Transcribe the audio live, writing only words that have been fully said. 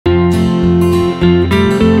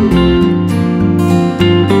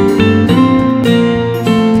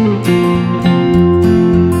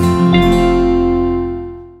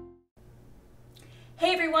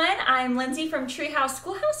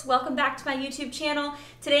my YouTube channel.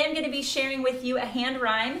 Today I'm going to be sharing with you a hand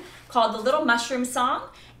rhyme called The Little Mushroom Song,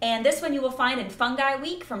 and this one you will find in Fungi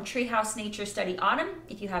Week from Treehouse Nature Study Autumn.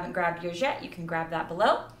 If you haven't grabbed yours yet, you can grab that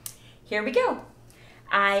below. Here we go.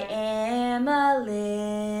 I am a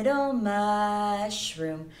little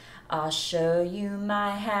mushroom. I'll show you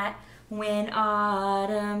my hat when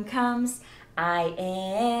autumn comes. I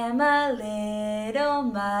am a little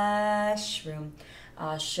mushroom.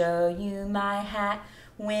 I'll show you my hat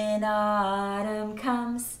when autumn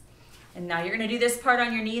comes. And now you're going to do this part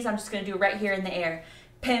on your knees. I'm just going to do it right here in the air.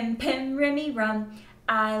 Pim, pim, rimmy, rum,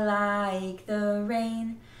 I like the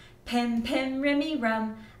rain. Pim, pim, rimmy,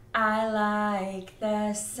 rum, I like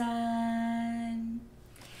the sun.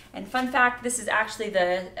 And fun fact, this is actually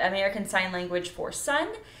the American Sign Language for sun.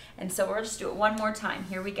 And so we'll just do it one more time.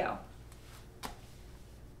 Here we go.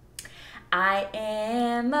 I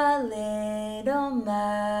am a little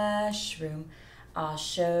mushroom. I'll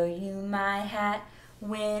show you my hat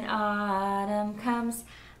when autumn comes.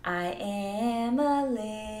 I am a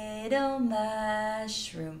little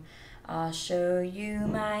mushroom. I'll show you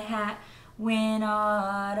my hat when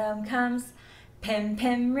autumn comes. Pim,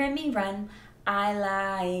 pim, rimmy, run, I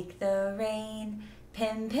like the rain.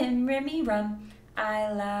 Pim, pim, rimmy, rum,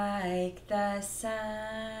 I like the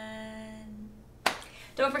sun.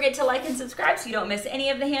 Don't forget to like and subscribe so you don't miss any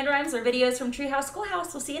of the hand rhymes or videos from Treehouse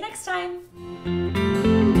Schoolhouse. We'll see you next time.